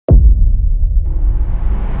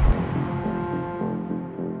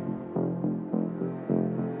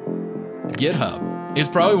GitHub? It's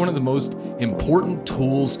probably one of the most important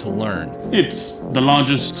tools to learn. It's the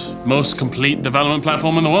largest, most complete development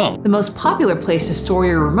platform in the world. The most popular place to store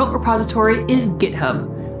your remote repository is GitHub,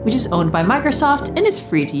 which is owned by Microsoft and is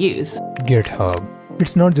free to use. GitHub.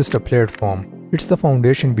 It's not just a platform, it's the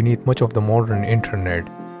foundation beneath much of the modern internet.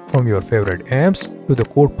 From your favorite apps to the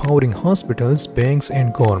code powering hospitals, banks,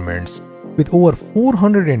 and governments. With over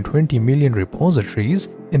 420 million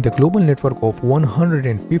repositories and the global network of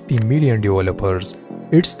 150 million developers,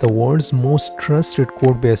 it's the world's most trusted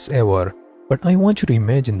codebase ever. But I want you to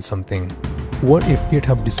imagine something. What if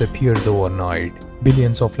GitHub disappears overnight?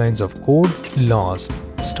 Billions of lines of code lost,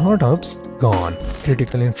 startups gone,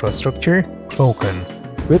 critical infrastructure broken,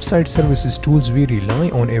 website services tools we rely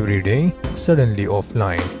on every day suddenly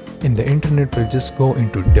offline, and the internet will just go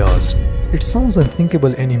into dust. It sounds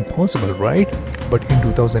unthinkable and impossible, right? But in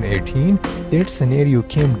 2018, that scenario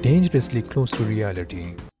came dangerously close to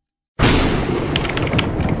reality.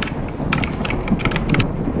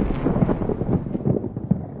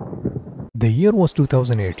 The year was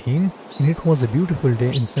 2018, and it was a beautiful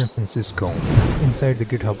day in San Francisco. Inside the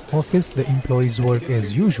GitHub office, the employees worked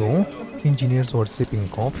as usual. Engineers were sipping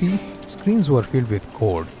coffee, screens were filled with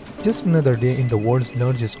code. Just another day in the world's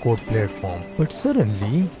largest code platform. But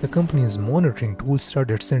suddenly, the company's monitoring tools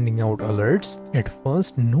started sending out alerts. At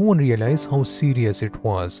first, no one realized how serious it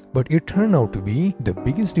was, but it turned out to be the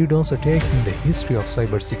biggest DDoS attack in the history of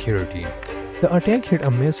cybersecurity. The attack hit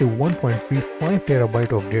a massive 1.35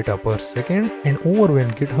 terabyte of data per second and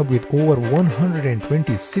overwhelmed GitHub with over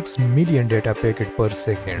 126 million data packets per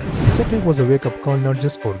second. This attack was a wake-up call not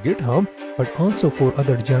just for GitHub, but also for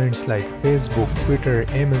other giants like Facebook, Twitter,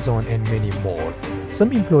 Amazon, and many more.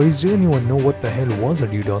 Some employees didn't even know what the hell was a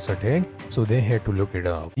DDoS attack, so they had to look it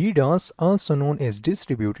up. DDoS, also known as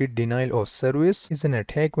Distributed Denial of Service, is an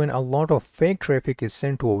attack when a lot of fake traffic is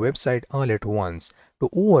sent to a website all at once to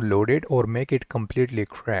overload it or make it completely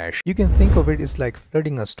crash. You can think of it as like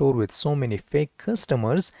flooding a store with so many fake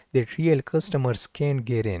customers that real customers can't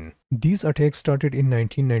get in. These attacks started in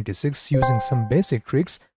 1996 using some basic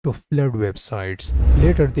tricks to flood websites.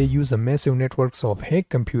 Later, they used a massive networks of hack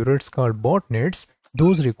computers called botnets.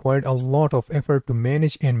 Those required a lot of effort to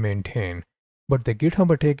manage and maintain. But the GitHub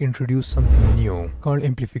attack introduced something new called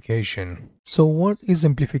amplification. So what is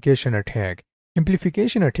amplification attack?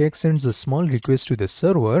 Amplification attack sends a small request to the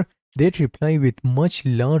server that reply with much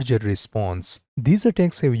larger response. These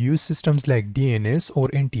attacks have used systems like DNS or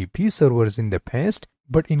NTP servers in the past,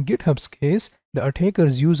 but in GitHub's case, the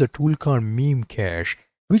attackers use a tool called meme cache,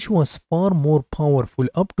 which was far more powerful,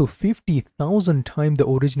 up to 50,000 times the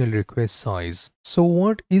original request size. So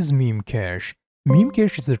what is meme cache? Meme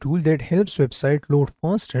cache is a tool that helps websites load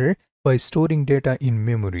faster by storing data in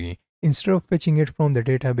memory, instead of fetching it from the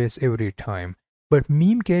database every time. But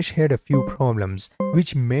meme cache had a few problems,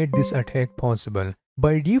 which made this attack possible.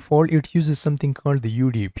 By default, it uses something called the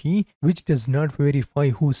UDP, which does not verify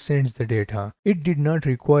who sends the data. It did not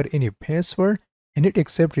require any password, and it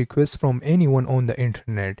accepts requests from anyone on the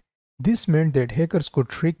internet. This meant that hackers could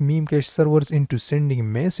trick meme cache servers into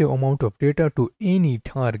sending massive amount of data to any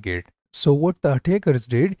target. So what the attackers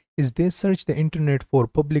did is they searched the internet for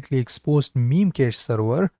publicly exposed meme cache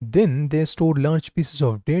server, then they stored large pieces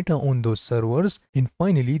of data on those servers, and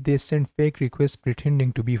finally they sent fake requests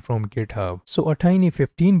pretending to be from GitHub. So a tiny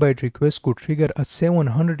 15-byte request could trigger a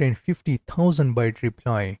 750,000 byte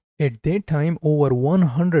reply. At that time, over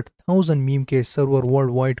 100,000 meme cache servers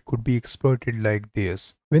worldwide could be exploited like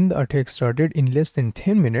this. When the attack started, in less than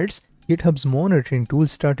 10 minutes, GitHub's monitoring tool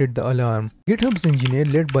started the alarm. GitHub's engineer,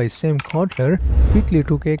 led by Sam Kotler, quickly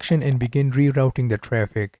took action and began rerouting the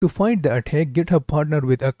traffic. To fight the attack, GitHub partnered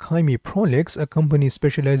with Akamai Prolex, a company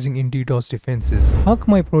specializing in DDoS defenses.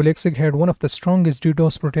 Akamai Prolexic had one of the strongest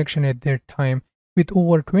DDoS protection at that time, with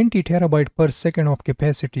over 20 terabyte per second of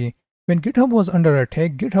capacity. When GitHub was under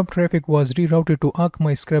attack, GitHub traffic was rerouted to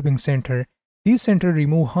Akamai Scrubbing Center. These centers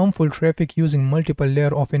remove harmful traffic using multiple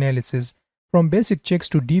layers of analysis. From basic checks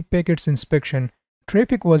to deep packets inspection,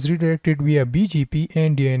 traffic was redirected via BGP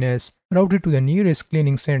and DNS, routed to the nearest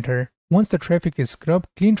cleaning center. Once the traffic is scrubbed,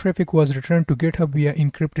 clean traffic was returned to GitHub via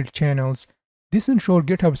encrypted channels. This ensured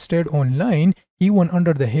GitHub stayed online even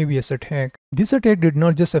under the heaviest attack. This attack did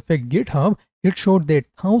not just affect GitHub, it showed that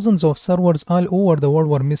thousands of servers all over the world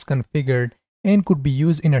were misconfigured and could be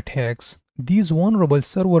used in attacks. These vulnerable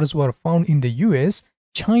servers were found in the US,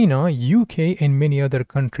 China, UK, and many other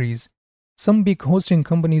countries. Some big hosting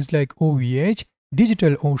companies like OVH,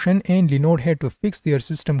 DigitalOcean, and Linode had to fix their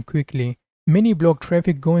system quickly. Many blocked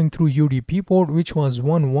traffic going through UDP port, which was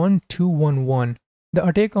 11211. The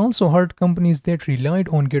attack also hurt companies that relied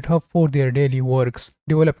on GitHub for their daily works.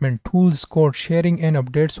 Development tools, code sharing, and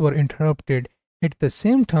updates were interrupted. At the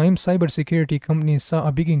same time, cybersecurity companies saw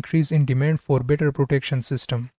a big increase in demand for better protection system.